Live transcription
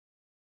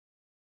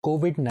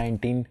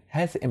COVID-19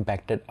 has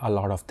impacted a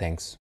lot of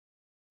things,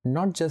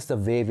 not just the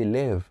way we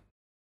live,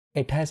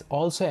 it has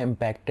also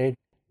impacted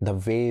the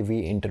way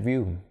we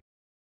interview.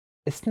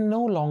 It's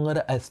no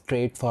longer a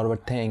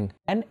straightforward thing,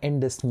 and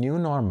in this new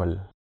normal,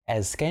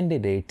 as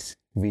candidates,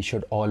 we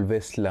should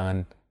always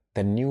learn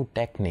the new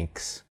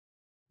techniques.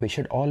 We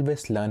should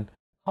always learn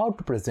how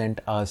to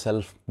present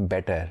ourselves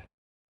better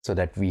so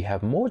that we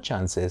have more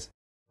chances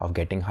of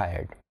getting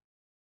hired.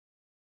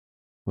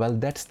 Well,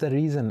 that's the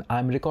reason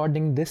I'm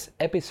recording this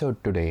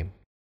episode today.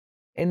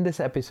 In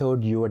this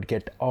episode, you would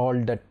get all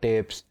the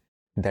tips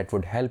that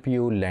would help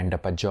you land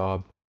up a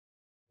job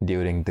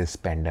during this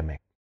pandemic.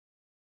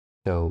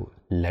 So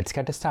let's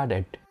get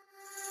started.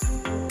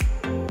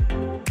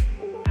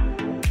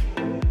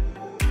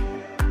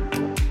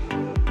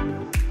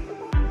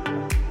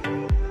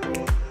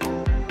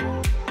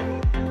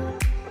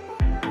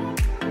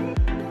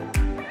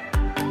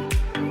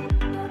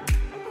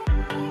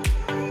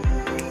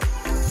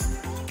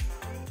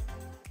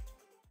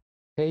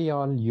 Hey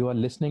y'all, you are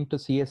listening to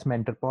CS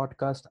Mentor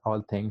Podcast,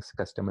 All Things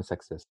Customer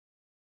Success.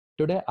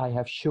 Today I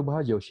have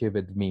Shubha Joshi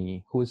with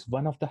me, who is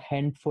one of the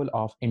handful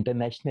of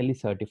internationally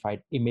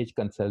certified image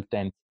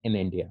consultants in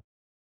India.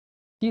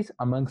 She is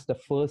amongst the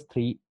first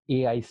three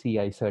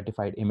AICI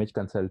certified image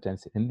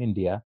consultants in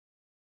India,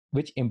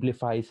 which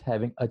implies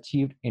having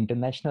achieved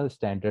international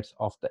standards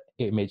of the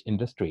image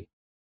industry.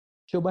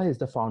 Shubha is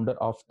the founder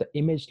of the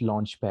Image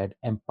Launchpad,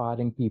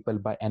 empowering people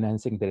by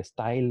enhancing their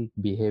style,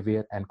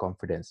 behavior, and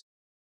confidence.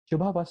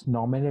 Shubha was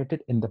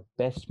nominated in the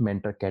Best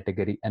Mentor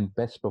category and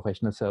Best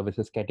Professional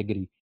Services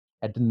category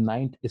at the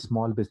ninth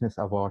Small Business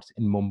Awards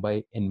in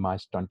Mumbai in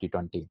March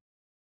 2020.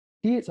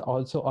 She is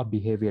also a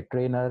behavior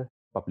trainer,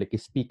 public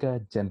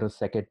speaker, general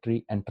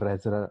secretary, and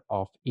treasurer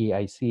of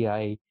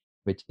AICI,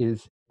 which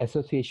is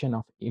Association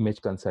of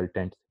Image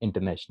Consultants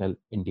International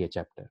India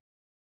chapter.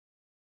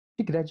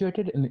 She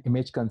graduated in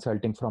image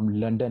consulting from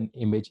London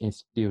Image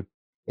Institute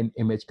in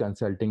image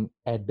consulting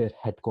at their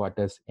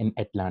headquarters in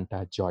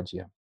Atlanta,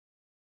 Georgia.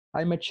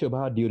 I met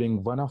Shubha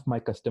during one of my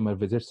customer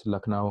visits to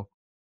Lucknow,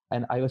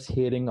 and I was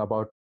hearing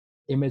about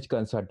image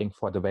consulting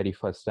for the very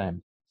first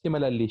time.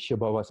 Similarly,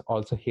 Shubha was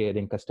also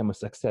hearing customer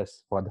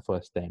success for the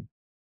first time.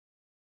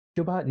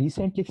 Shubha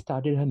recently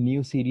started her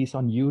new series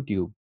on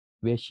YouTube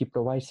where she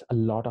provides a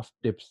lot of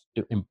tips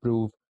to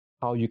improve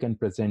how you can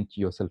present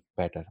yourself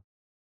better.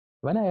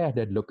 When I had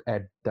a look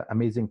at the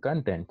amazing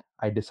content,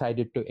 I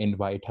decided to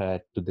invite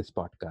her to this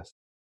podcast.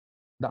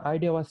 The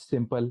idea was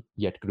simple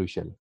yet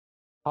crucial.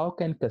 How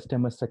can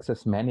customer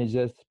success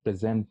managers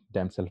present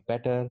themselves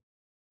better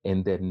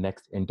in their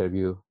next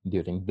interview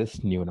during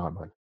this new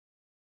normal?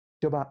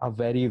 Shubha, a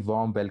very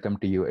warm welcome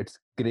to you. It's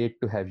great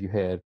to have you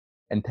here.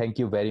 And thank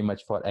you very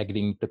much for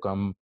agreeing to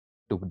come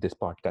to this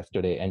podcast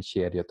today and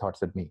share your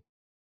thoughts with me.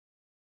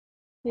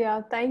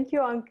 Yeah, thank you,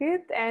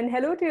 Ankit. And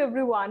hello to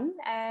everyone.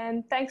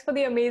 And thanks for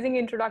the amazing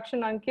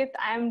introduction, Ankit.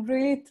 I'm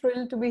really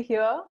thrilled to be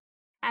here.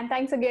 And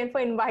thanks again for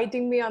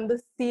inviting me on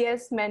the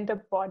CS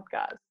Mentor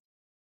podcast.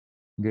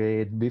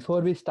 Great. Before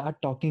we start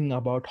talking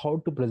about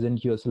how to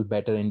present yourself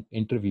better in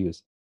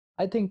interviews,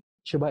 I think,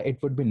 Shubha, it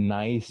would be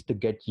nice to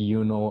get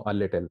you know a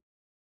little.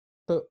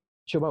 So,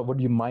 Shubha, would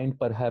you mind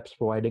perhaps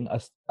providing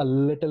us a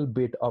little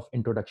bit of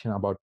introduction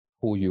about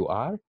who you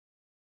are,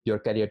 your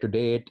career to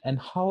date, and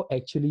how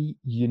actually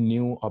you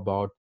knew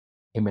about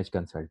image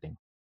consulting?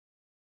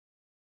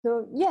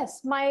 So,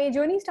 yes, my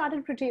journey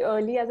started pretty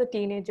early as a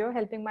teenager,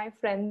 helping my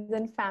friends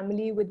and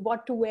family with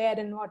what to wear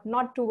and what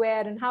not to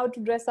wear and how to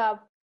dress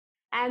up.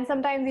 And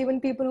sometimes even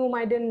people whom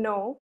I didn't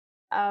know.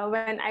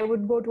 When I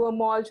would go to a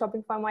mall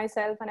shopping for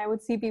myself and I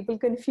would see people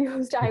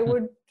confused, I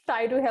would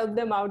try to help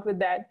them out with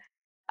that.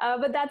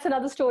 But that's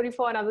another story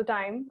for another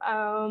time.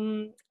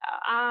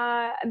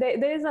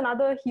 There is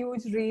another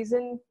huge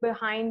reason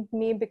behind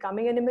me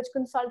becoming an image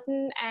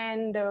consultant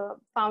and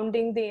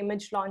founding the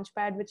Image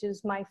Launchpad, which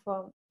is my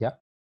firm. Yeah.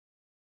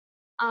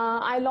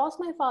 I lost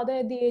my father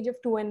at the age of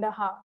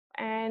 2.5,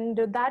 and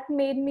that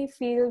made me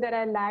feel that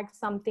I lacked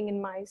something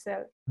in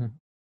myself. Mhm.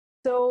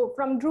 So,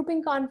 from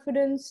drooping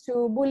confidence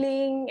to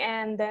bullying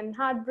and then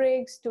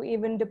heartbreaks to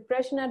even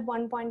depression at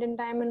one point in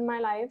time in my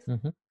life,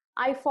 Mhm.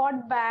 I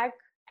fought back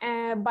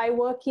by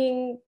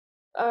working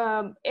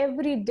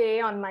every day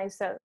on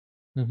myself.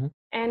 Mhm.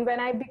 And when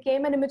I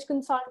became an image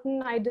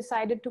consultant, I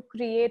decided to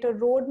create a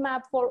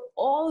roadmap for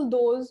all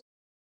those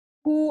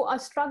who are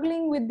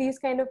struggling with these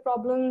kind of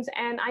problems.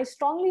 And I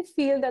strongly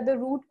feel that the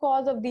root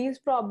cause of these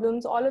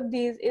problems, all of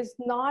these, is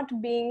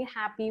not being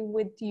happy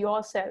with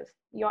yourself,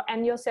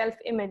 your self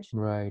image,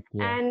 Right.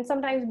 Yeah. and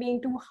sometimes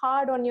being too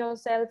hard on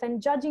yourself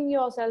and judging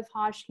yourself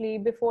harshly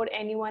before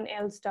anyone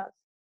else does.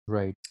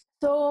 Right.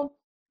 So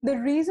the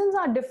reasons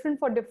are different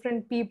for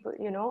different people,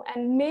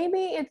 and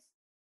maybe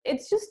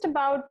it's just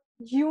about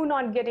you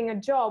not getting a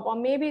job, or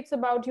maybe it's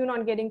about you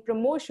not getting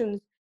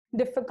promotions,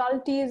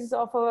 difficulties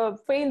of a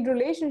failed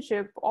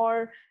relationship,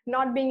 or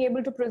not being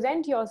able to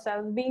present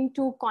yourself, being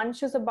too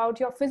conscious about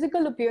your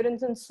physical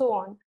appearance, and so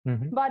on.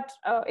 Mhm. But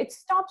it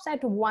stops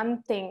at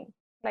one thing,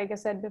 like I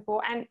said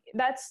before, and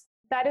that's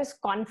that is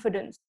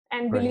confidence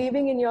and Right.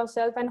 believing in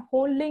yourself and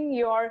holding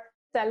your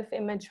self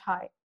image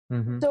high.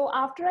 Mm-hmm. So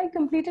after I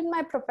completed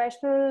my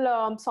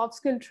professional soft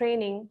skill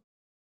training,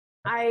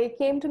 I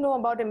came to know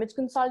about image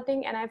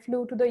consulting and I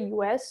flew to the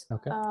US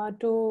Okay.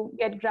 to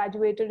get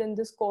graduated in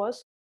this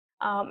course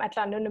at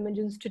London Image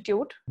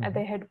Institute at Mm-hmm.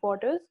 their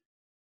headquarters.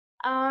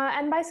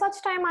 And by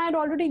such time, I had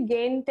already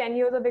gained 10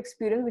 years of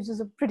experience, which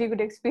is a pretty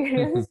good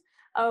experience,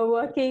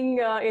 working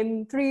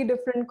in three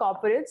different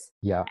corporates.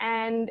 Yeah.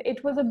 And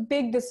it was a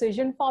big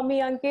decision for me,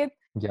 Ankit,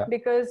 Yeah.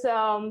 because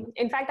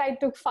in fact, I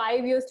took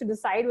 5 years to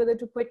decide whether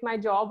to quit my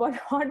job or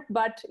not.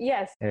 But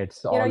yes,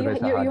 It's you know, you,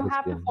 always a you, hard you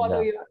have to decision. follow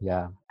Yeah. your,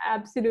 Yeah.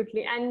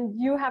 absolutely, and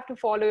you have to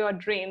follow your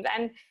dreams.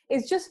 And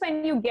it's just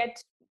when you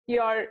get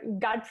your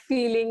gut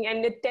feeling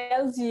and it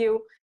tells you,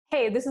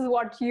 hey, this is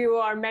what you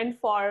are meant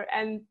for.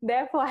 And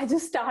therefore, I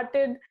just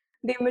started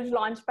the Image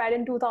Launchpad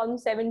in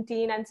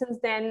 2017. And since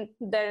then,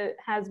 there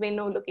has been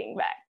no looking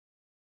back.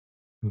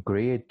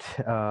 Great.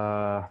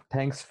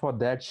 Thanks for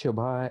that,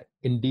 Shubha.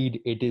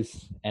 Indeed, it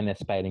is an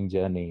aspiring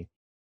journey.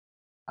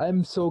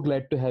 I'm so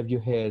glad to have you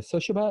here. So,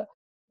 Shubha,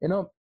 you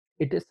know,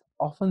 it is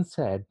often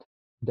said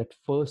that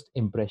first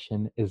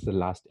impression is the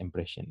last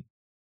impression.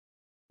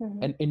 Mhm.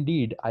 And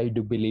indeed, I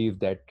do believe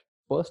that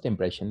first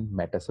impression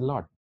matters a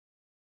lot.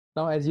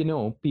 Now, as you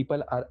know,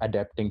 people are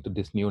adapting to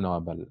this new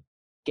normal.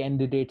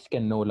 Candidates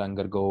can no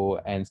longer go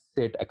and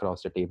sit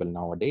across the table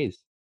nowadays,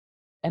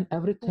 and Yeah.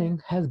 everything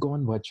has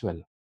gone virtual.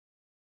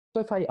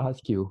 So, if I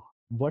ask you,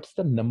 what's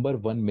the number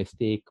one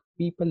mistake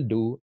people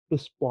do to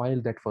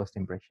spoil that first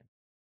impression?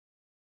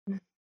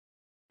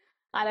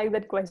 I like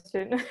that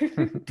question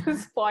to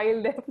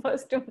spoil their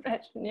first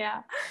impression.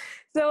 Yeah.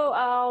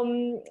 So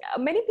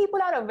many people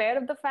are aware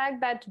of the fact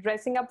that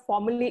dressing up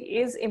formally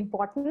is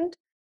important,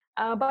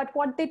 but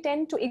what they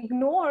tend to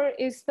ignore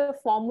is the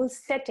formal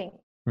setting.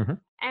 Hmm.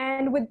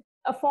 And with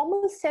a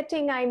formal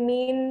setting, I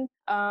mean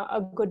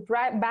a good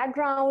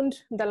background,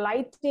 the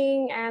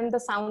lighting, and the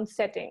sound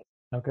setting.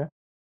 Okay.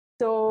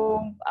 So,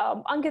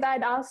 Ankit,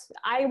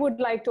 I would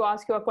like to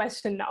ask you a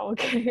question now.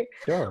 Okay,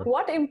 Sure.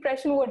 what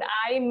impression would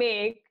I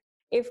make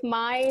if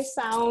my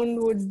sound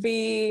would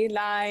be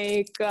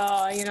like,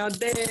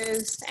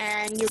 this,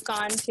 and you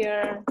can't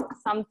hear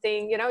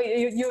something?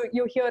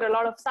 You hear a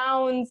lot of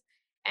sounds,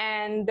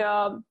 and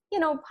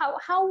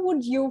how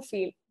would you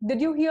feel?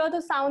 Did you hear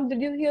the sound?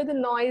 Did you hear the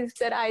noise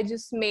that I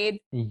just made?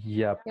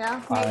 Yep.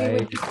 Yeah, maybe I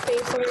with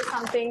paper or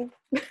something.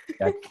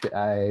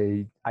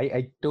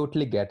 I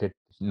totally get it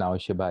now,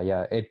 Shiba.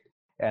 Yeah.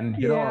 And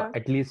Yeah.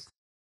 at least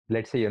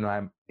let's say,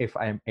 if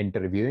I'm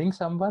interviewing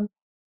someone,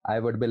 I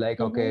would be like,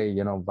 Mm-hmm.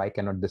 okay, why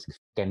cannot this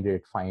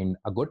candidate find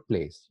a good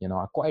place,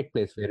 a quiet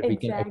place where we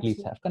can at least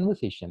Exactly. have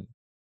conversation.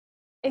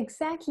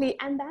 Exactly.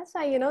 And that's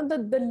why,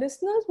 the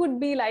listeners would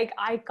be like,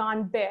 I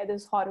can't bear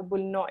this horrible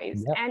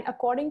noise. Yep. And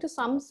according to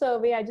some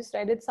survey, I just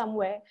read it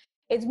somewhere,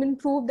 it's been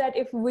proved that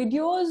if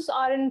videos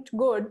aren't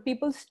good,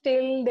 people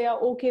still, they are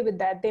okay with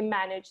that. They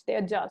manage, they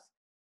adjust.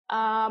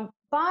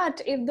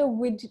 But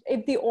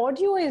if the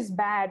audio is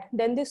bad,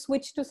 then they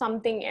switch to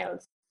something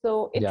else.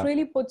 So it Yeah.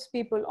 really puts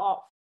people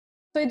off.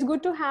 So it's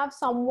good to have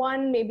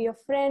someone, maybe a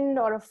friend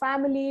or a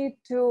family,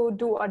 to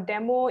do a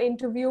demo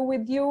interview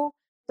with you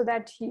so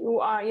that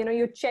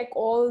you check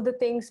all the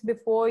things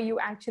before you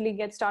actually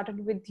get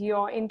started with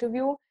your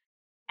interview.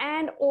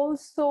 And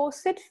also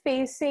sit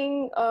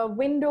facing a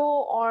window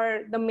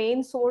or the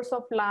main source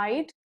of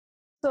light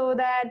so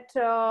that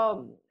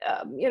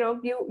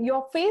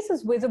your face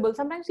is visible.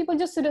 Sometimes people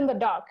just sit in the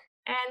dark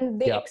and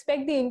they Yep.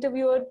 expect the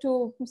interviewer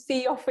to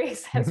see your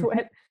face as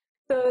well.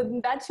 So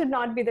that should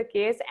not be the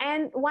case.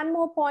 And one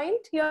more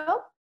point here,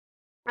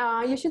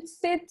 you should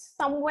sit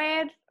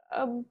somewhere,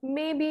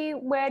 maybe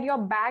where your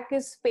back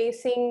is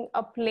facing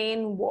a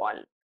plain wall.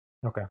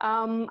 Okay.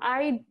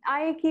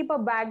 I keep a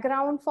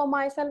background for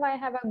myself. I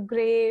have a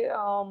gray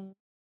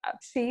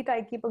sheet.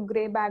 I keep a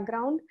gray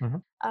background,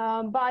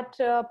 Hmm. but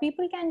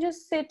people can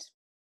just sit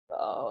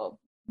uh,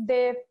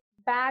 their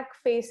back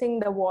facing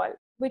the wall,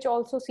 which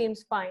also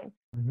seems fine.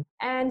 Hmm.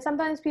 And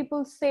sometimes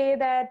people say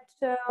that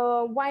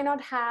why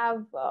not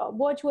have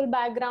virtual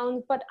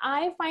backgrounds? But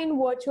I find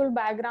virtual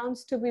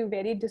backgrounds to be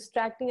very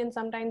distracting and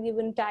sometimes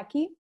even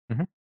tacky.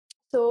 Hmm.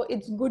 So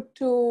it's good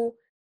to,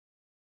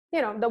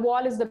 the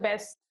wall is the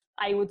best,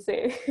 I would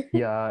say.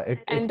 Yeah. It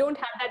And don't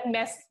have that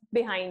mess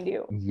behind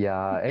you.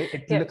 Yeah,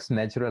 it Yes. looks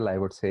natural, I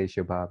would say,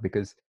 Shubha,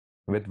 because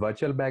with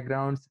virtual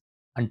backgrounds,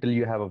 until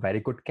you have a very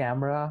good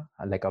camera,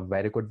 like a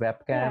very good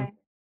webcam, Right.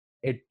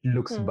 it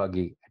looks Hmm.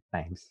 buggy at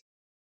times.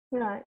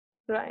 Right.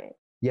 Right.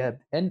 Yeah,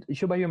 and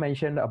Shubha, you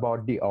mentioned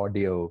about the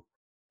audio.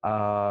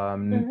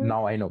 Mm-hmm.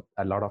 Now I know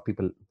a lot of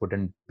people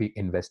wouldn't be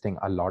investing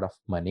a lot of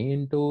money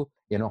into,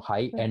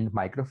 high-end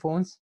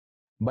microphones,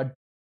 but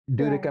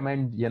do you Right.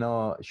 recommend,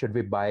 should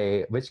we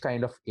buy, which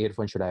kind of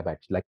earphone should I buy?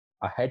 Like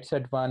a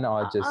headset one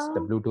or just the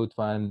Um, Bluetooth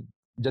one?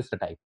 Just the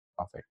type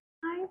of it.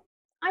 I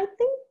I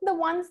think the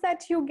ones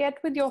that you get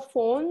with your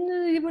phone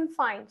is even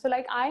fine. So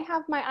like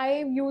I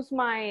use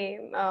my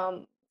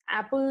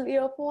Apple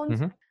earphones.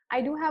 Hmm.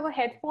 I do have a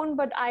headphone,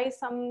 but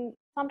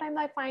sometimes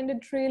I find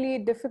it really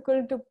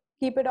difficult to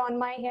keep it on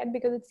my head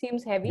because it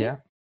seems heavy. Yeah.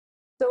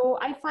 So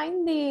I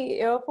find the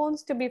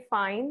earphones to be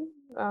fine,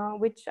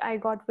 which I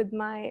got with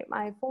my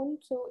phone.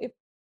 So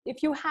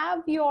if you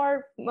have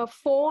your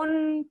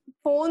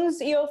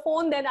phone's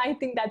earphone, then I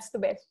think that's the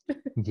best.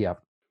 Yeah.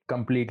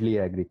 Completely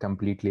agree.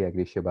 Completely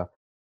agree, Shubha.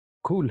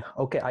 Cool.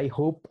 Okay. I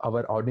hope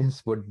our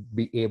audience would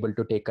be able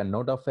to take a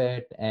note of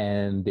it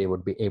and they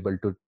would be able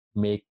to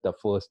make the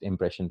first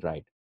impression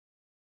right.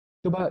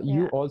 Shubha,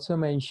 you Yeah, also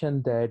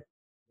mentioned that,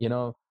 you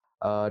know,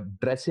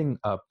 dressing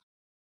up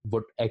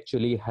would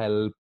actually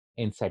help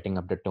in setting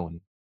up the tone.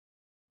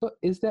 So,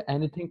 is there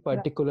anything right.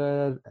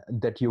 particular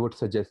that you would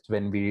suggest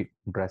when we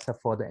dress up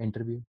for the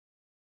interview?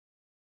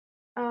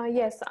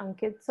 Yes,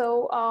 Ankit.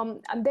 So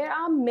there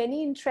are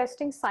many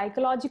interesting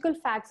psychological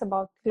facts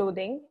about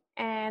clothing,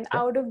 and Okay.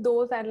 out of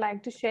those, I'd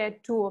like to share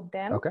two of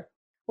them. Okay.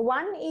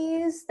 One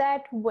is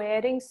that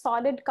wearing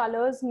solid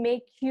colors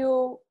make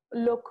you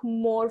look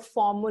more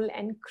formal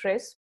and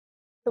crisp.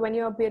 So when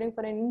you're appearing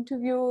for an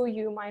interview,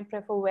 you might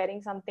prefer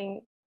wearing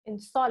something in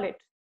solid.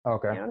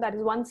 Okay. That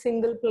is one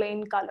single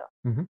plain color.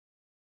 Hmm.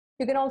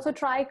 You can also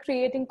try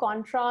creating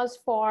contrast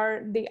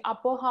for the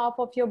upper half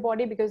of your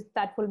body because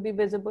that will be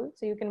visible.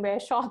 So you can wear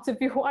shorts if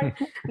you want,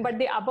 but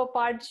the upper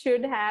part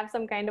should have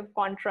some kind of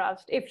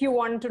contrast if you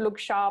want to look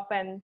sharp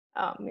and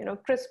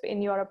crisp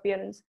in your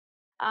appearance.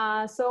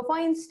 So, for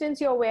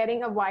instance, you're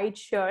wearing a white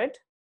shirt.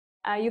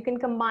 You can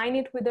combine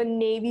it with a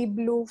navy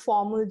blue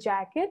formal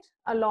jacket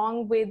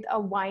along with a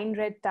wine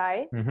red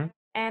tie. Hmm.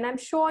 And I'm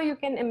sure you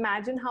can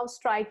imagine how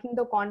striking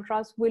the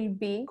contrast will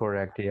be.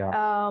 Correct. Yeah.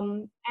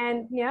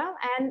 And yeah,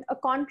 and a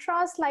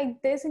contrast like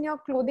this in your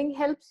clothing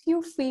helps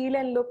you feel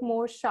and look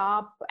more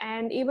sharp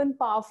and even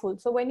powerful.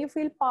 So when you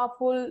feel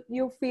powerful,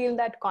 you feel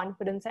that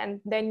confidence, and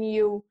then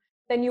you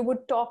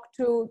would talk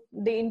to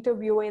the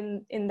interviewer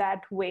in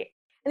that way.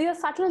 And these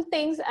are subtle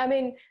things. I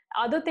mean,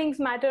 other things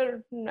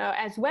matter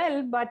as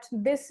well, but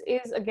this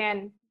is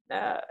again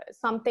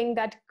something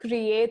that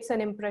creates an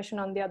impression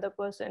on the other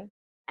person.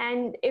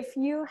 And if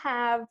you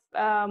have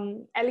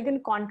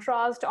elegant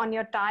contrast on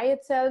your tie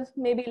itself,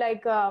 maybe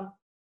like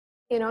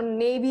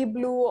navy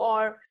blue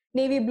or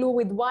navy blue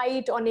with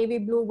white or navy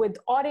blue with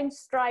orange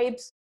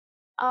stripes,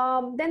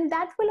 then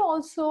that will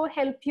also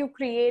help you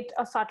create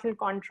a subtle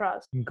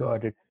contrast,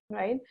 Got it.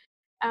 right?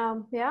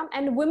 Yeah,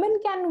 and women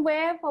can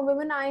wear. For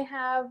women, I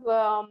have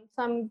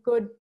some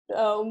good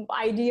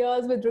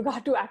ideas with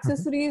regard to Hmm.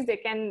 accessories. They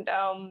can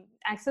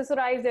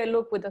accessorize their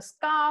look with a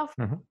scarf,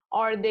 Hmm.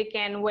 or they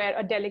can wear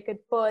a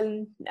delicate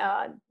pearl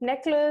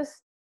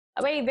necklace.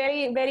 A very,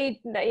 very,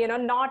 very,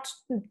 not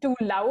too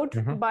loud,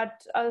 Hmm.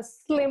 but a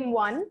slim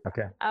one,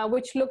 Okay.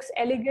 which looks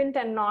elegant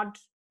and not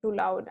too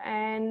loud.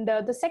 And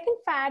the second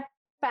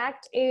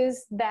fact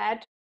is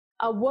that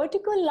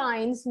vertical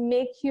lines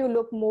make you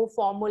look more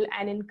formal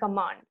and in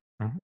command.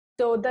 Hmm.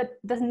 So the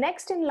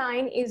next in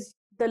line is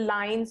the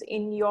lines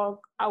in your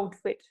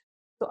outfit.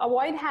 So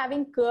avoid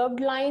having curved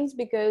lines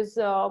because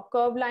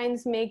curved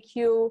lines make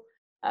you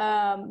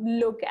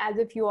look as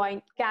if you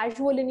are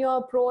casual in your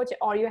approach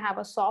or you have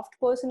a soft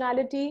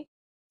personality.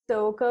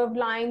 So curved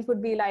lines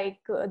would be like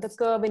the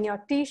curve in your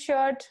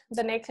t-shirt,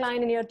 the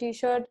neckline in your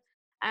t-shirt,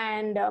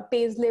 and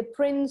paisley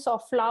prints or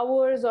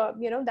flowers or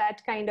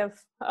that kind of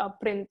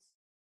prints.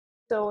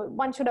 So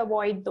one should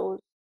avoid those.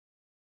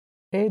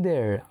 Hey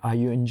there, are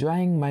you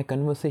enjoying my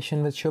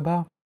conversation with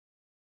Shubha?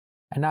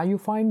 And are you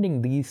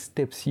finding these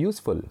tips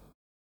useful?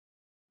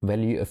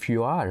 Well, if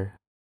you are,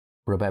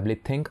 probably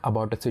think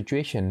about a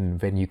situation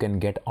when you can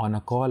get on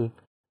a call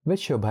with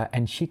Shubha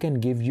and she can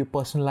give you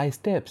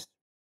personalized tips.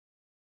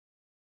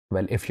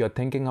 Well, if you're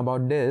thinking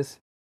about this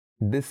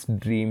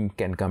dream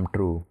can come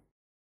true.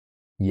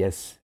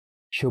 Yes,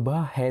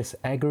 Shubha has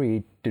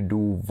agreed to do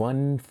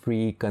one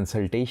free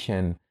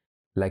consultation,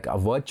 like a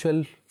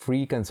virtual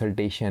free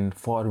consultation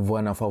for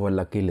one of our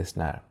lucky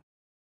listener.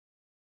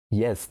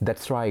 Yes,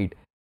 that's right.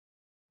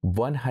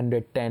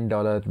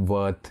 $110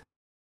 worth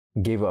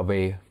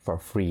giveaway for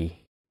free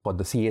for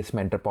the CS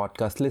Mentor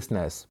podcast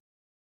listeners.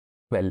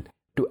 Well,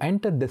 to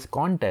enter this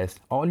contest,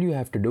 all you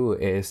have to do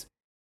is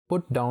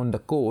put down the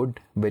code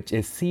which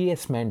is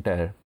CS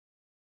Mentor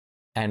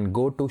and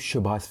go to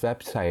Shubha's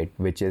website,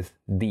 which is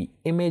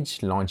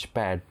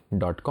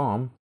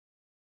theimagelaunchpad.com,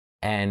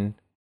 and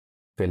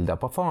fill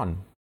up a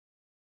form.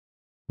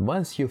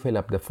 Once you fill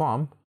up the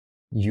form,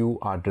 you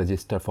are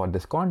registered for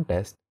this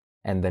contest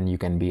and then you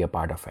can be a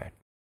part of it.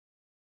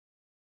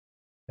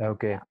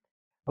 Okay. Yeah.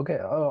 Okay.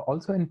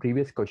 Also, in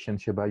previous question,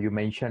 Shubha, you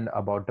mentioned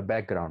about the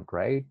background,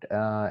 right?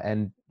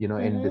 And in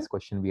Mm-hmm. this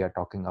question, we are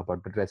talking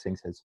about the dressing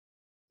sense.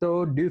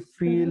 So, do you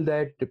Mm-hmm. feel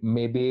that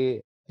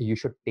maybe you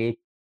should take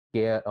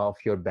care of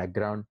your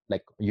background,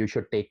 like you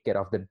should take care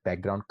of the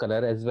background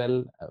color as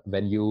well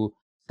when you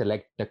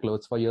select the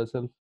clothes for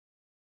yourself?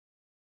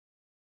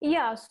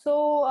 Yeah,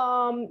 so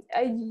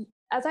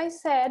as I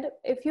said,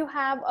 if you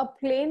have a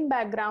plain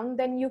background,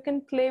 then you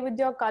can play with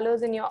your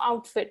colors in your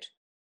outfit.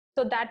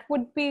 So that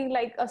would be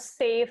like a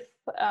safe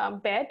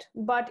bet.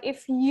 But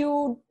if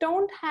you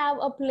don't have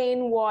a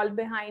plain wall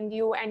behind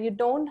you and you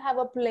don't have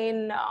a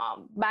plain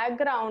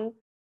background,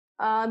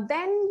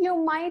 then you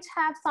might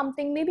have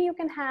something, maybe you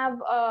can have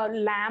a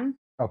lamp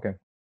Okay.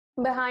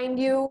 behind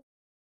you,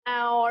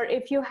 or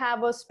if you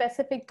have a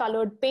specific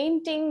colored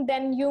painting,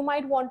 then you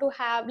might want to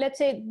have, let's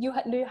say you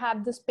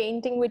have this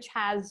painting which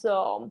has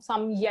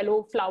some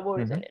yellow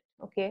flowers Mm-hmm. in it,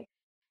 okay,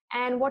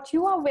 and what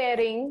you are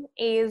wearing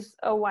is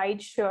a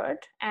white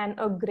shirt and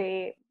a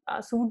gray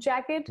suit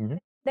jacket, Mm-hmm.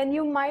 then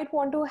you might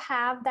want to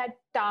have that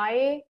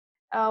tie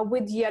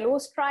with yellow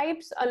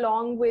stripes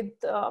along with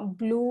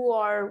blue,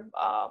 or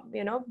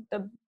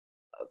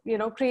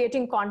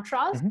creating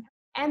contrast. Mm-hmm.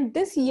 And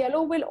this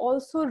yellow will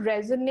also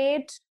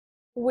resonate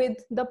with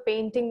the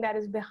painting that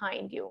is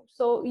behind you,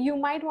 so you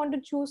might want to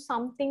choose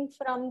something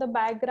from the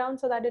background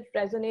so that it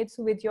resonates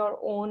with your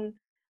own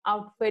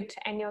outfit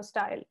and your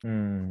style.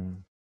 Mm.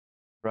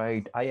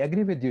 Right. I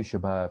agree with you,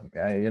 Shubha.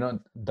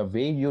 The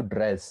way you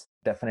dress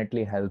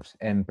definitely helps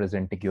in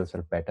presenting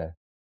yourself better.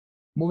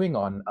 Moving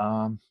on,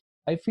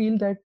 I feel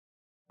that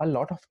a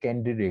lot of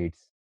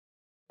candidates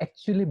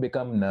actually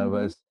become Mhm.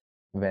 nervous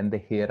when they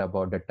hear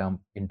about the term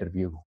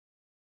interview.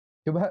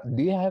 Shubha,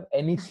 do you have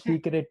any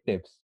secret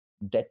tips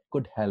that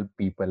could help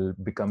people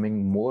becoming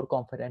more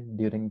confident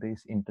during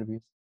these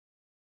interviews?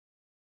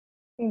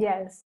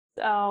 Yes.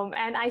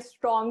 And I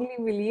strongly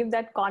believe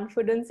that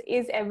confidence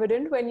is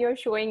evident when you're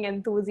showing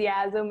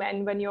enthusiasm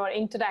and when you're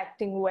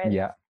interacting well.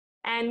 Yeah.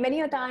 And many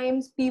a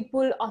times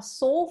people are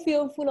so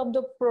fearful of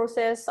the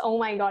process. Oh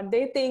my God,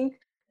 they think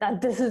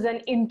that this is an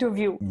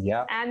interview.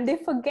 Yeah. And they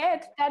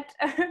forget that,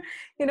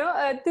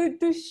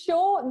 to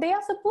show, they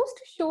are supposed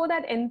to show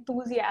that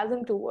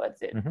enthusiasm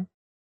towards it. Mm-hmm.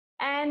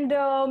 And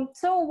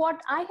so,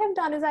 what I have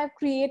done is I've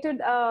created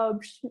a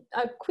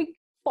quick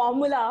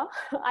formula.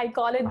 I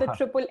call it the Uh-huh.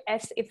 triple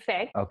S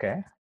effect.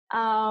 Okay.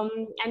 Um,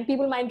 and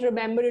people might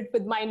remember it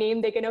with my name.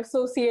 They can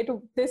associate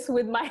this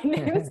with my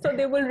name, so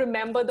they will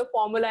remember the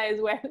formula as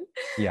well.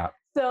 Yeah.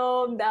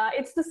 So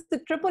it's the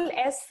triple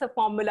S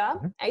formula.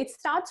 Mm-hmm. It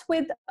starts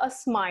with a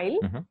smile.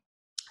 Mm-hmm.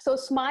 So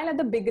smile at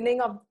the beginning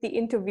of the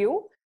interview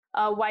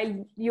while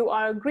you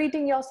are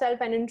greeting yourself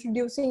and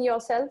introducing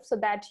yourself, so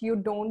that you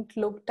don't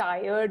look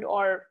tired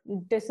or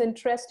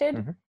disinterested.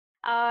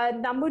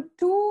 Mm-hmm. Number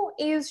two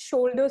is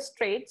shoulder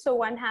straight. So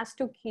one has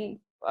to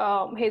keep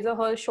his or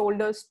her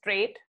shoulders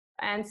straight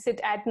and sit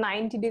at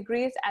 90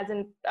 degrees, as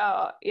in,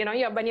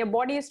 when your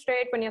body is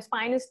straight, when your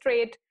spine is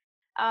straight,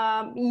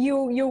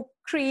 you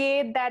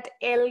create that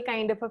L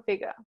kind of a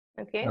figure.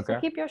 Okay, so Okay.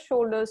 keep your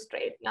shoulders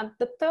straight. Now,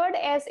 the third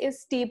S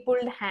is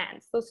steepled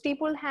hands. So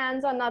steepled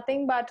hands are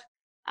nothing but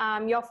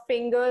your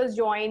fingers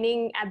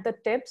joining at the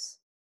tips,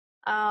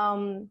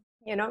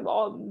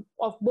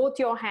 of both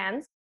your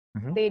hands.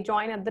 Mm-hmm. They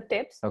join at the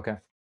tips, Okay.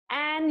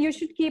 and you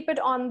should keep it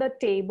on the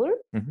table.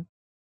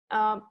 Mm-hmm.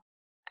 Um,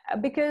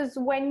 because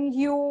when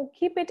you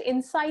keep it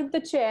inside the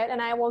chair,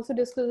 and I have also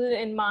discussed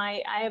it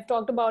I have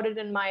talked about it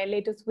in my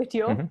latest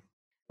video. Mm-hmm.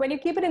 When you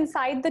keep it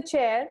inside the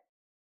chair,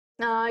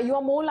 you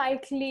are more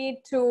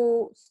likely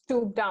to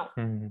stoop down.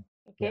 Mm-hmm.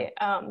 Yeah.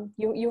 Okay,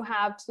 you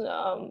have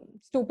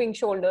stooping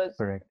shoulders.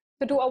 Correct.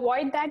 So to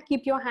avoid that,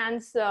 keep your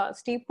hands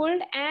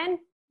steepled, and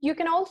you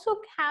can also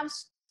have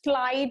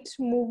slight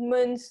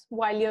movements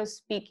while you're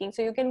speaking.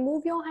 So you can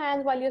move your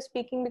hands while you're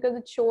speaking because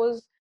it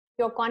shows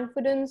your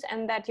confidence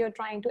and that you're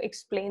trying to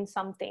explain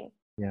something.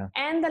 Yeah.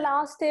 And the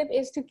last tip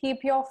is to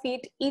keep your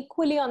feet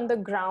equally on the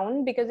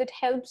ground because it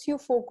helps you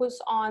focus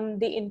on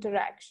the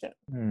interaction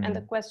and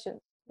the Hmm.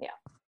 questions. Yeah.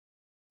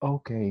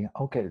 Okay,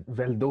 okay.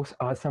 Well, those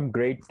are some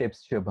great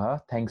tips,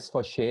 Shubha. Thanks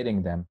for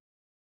sharing them.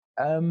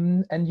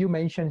 And you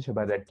mentioned,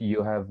 Shubha, that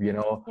you have,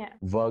 Yeah.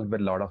 worked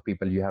with a lot of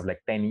people. You have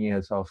like 10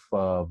 years of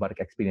work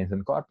experience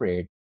in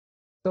corporate.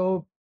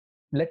 So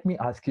let me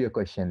ask you a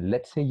question.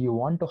 Let's say you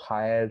want to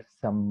hire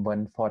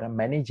someone for a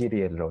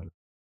managerial role.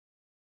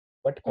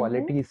 What Mhm.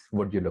 qualities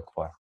would you look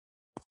for?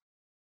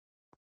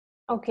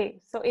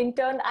 Okay, so in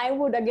turn, I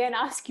would again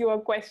ask you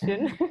a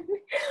question.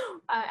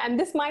 And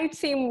this might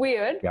seem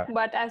weird, Yeah,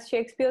 but as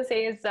Shakespeare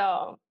says,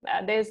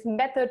 there's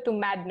method to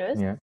madness.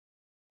 yeah.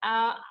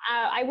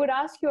 I would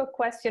ask you a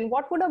question.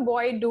 What would a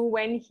boy do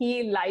when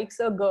he likes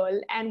a girl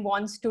and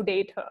wants to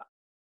date her?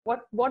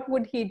 What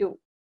would he do?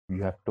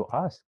 You have to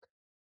ask.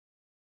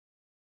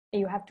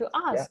 You have to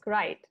Yeah. ask,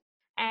 right?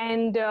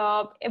 And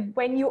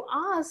when you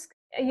ask,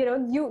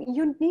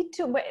 you need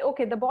to,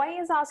 okay, the boy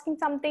is asking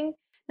something.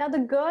 Now the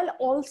girl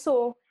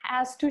also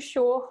has to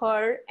show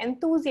her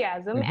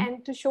enthusiasm, Hmm.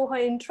 and to show her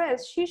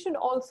interest she should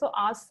also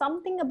ask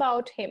something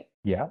about him,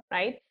 Yeah.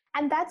 right?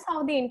 And that's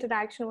how the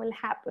interaction will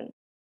happen.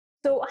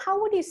 So how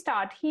would he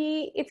start?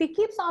 If he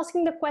keeps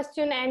asking the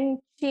question and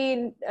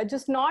she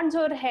just nods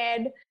her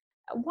head,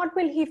 what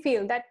will he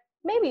feel? That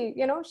maybe,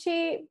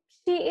 she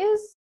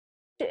is,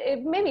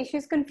 maybe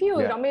she's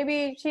confused, Yeah. or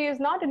maybe she is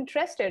not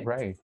interested.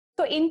 Right.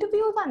 So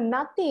interviews are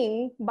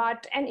nothing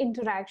but an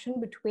interaction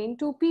between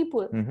two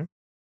people, Hmm.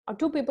 or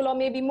two people, or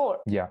maybe more.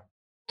 Yeah.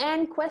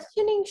 And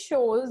questioning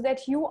shows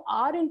that you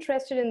are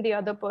interested in the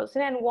other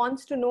person and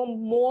wants to know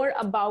more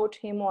about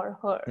him or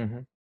her. Hmm.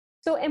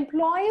 So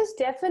employers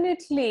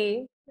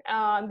definitely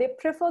they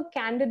prefer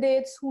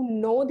candidates who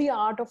know the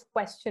art of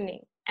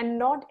questioning and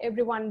not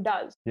everyone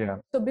does. Yeah.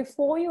 So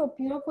before you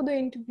appear for the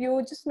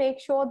interview, just make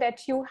sure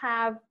that you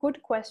have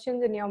good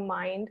questions in your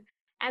mind.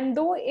 And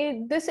though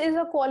this is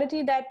a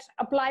quality that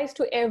applies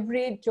to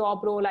every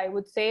job role, I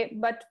would say,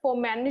 but for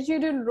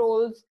managerial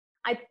roles,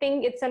 I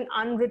think it's an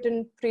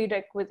unwritten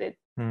prerequisite.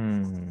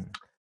 Hmm.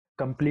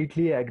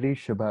 Completely agree,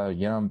 Shubha.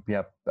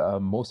 Yeah,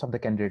 most of the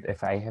candidates,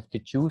 if I have to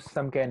choose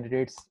some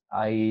candidates,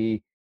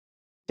 I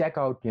check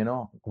out,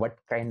 what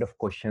kind of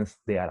questions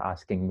they are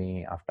asking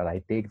me after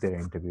I take their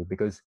interview,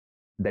 because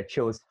that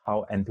shows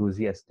how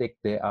enthusiastic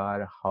they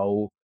are,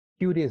 how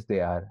curious they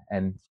are,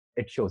 and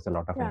it shows a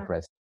lot of Yeah.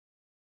 interest.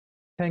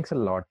 Thanks a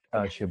lot,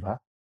 Shubha.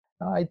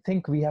 I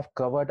think we have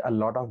covered a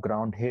lot of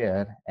ground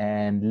here,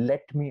 and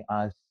let me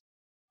ask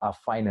a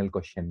final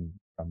question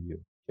from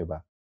you,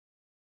 Shubha.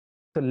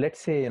 So let's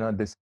say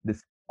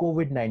this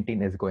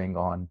COVID-19 is going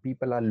on.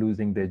 People are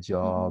losing their Mhm.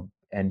 job,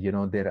 and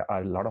there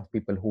are a lot of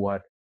people who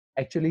are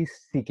actually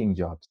seeking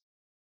jobs.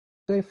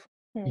 So if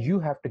Hmm. you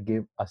have to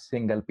give a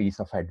single piece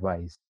of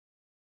advice,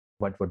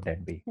 what would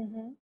that be?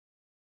 Mhm.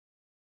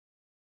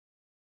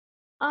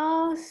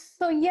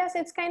 So yes,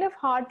 it's kind of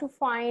hard to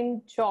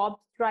find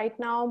jobs right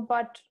now,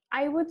 but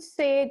I would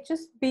say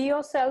just be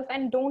yourself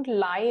and don't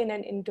lie in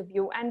an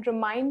interview and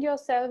remind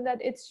yourself that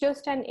it's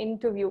just an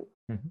interview.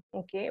 Hmm.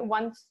 Okay,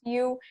 once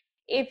you,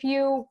 if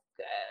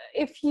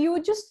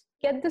you just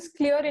get this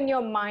clear in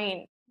your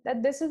mind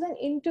that this is an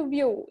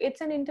interview, it's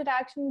an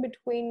interaction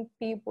between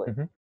people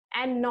Hmm.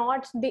 and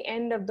not the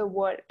end of the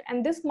world.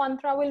 And this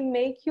mantra will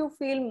make you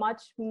feel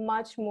much,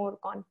 much more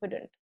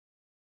confident.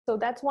 So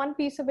that's one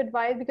piece of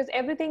advice, because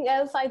everything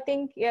else I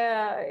think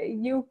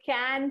you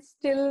can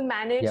still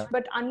manage, Yeah,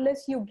 but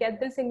unless you get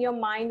this in your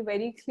mind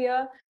very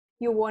clear,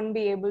 you won't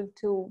be able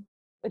to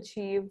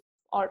achieve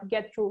or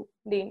get through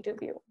the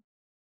interview.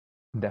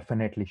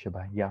 definitely,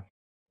 Shubha. Yeah.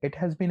 It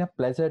has been a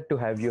pleasure to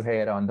have you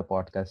here on the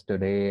podcast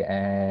today.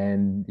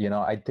 And,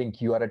 I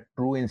think you are a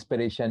true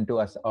inspiration to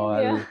us Yeah.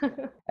 all.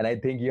 And I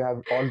think you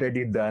have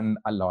already done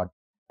a lot.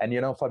 And,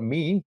 for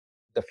me,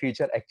 the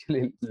future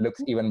actually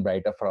looks even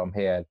brighter from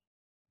here.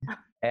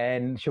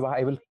 And Shiva,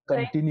 I will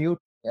Thank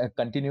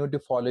continue to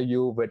follow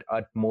you with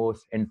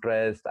utmost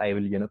interest. I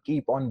will,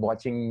 keep on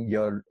watching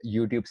your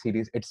YouTube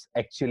series. It's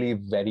actually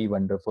very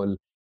wonderful.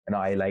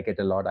 I like it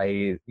a lot.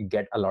 I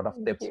get a lot of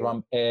tips you.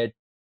 from it.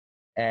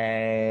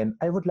 And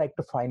I would like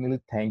to finally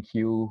thank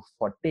you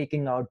for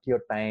taking out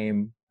your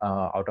time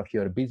out of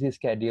your busy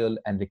schedule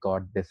and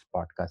record this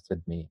podcast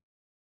with me.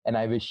 And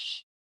I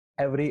wish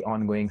every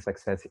ongoing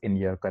success in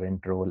your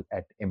current role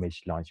at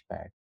Image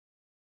Launchpad.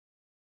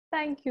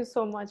 Thank you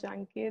so much,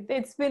 Ankit.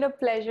 It's been a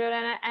pleasure,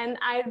 and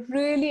I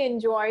really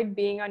enjoyed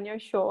being on your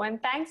show.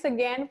 And thanks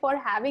again for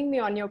having me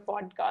on your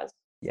podcast.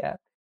 Yeah.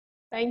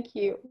 Thank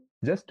you.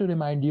 Just to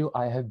remind you,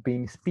 I have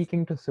been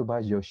speaking to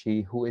Shubha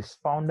Joshi, who is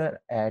founder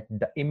at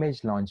the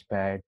Image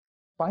Launchpad.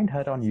 Find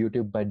her on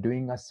YouTube by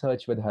doing a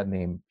search with her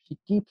name. She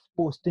keeps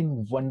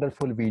posting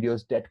wonderful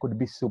videos that could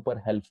be super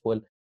helpful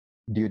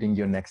during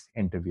your next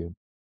interview.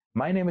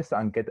 My name is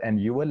Ankit, and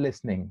you are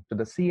listening to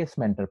the CS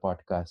Mentor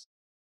podcast.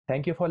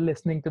 Thank you for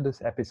listening to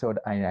this episode,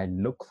 and I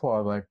look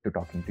forward to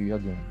talking to you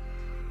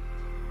again.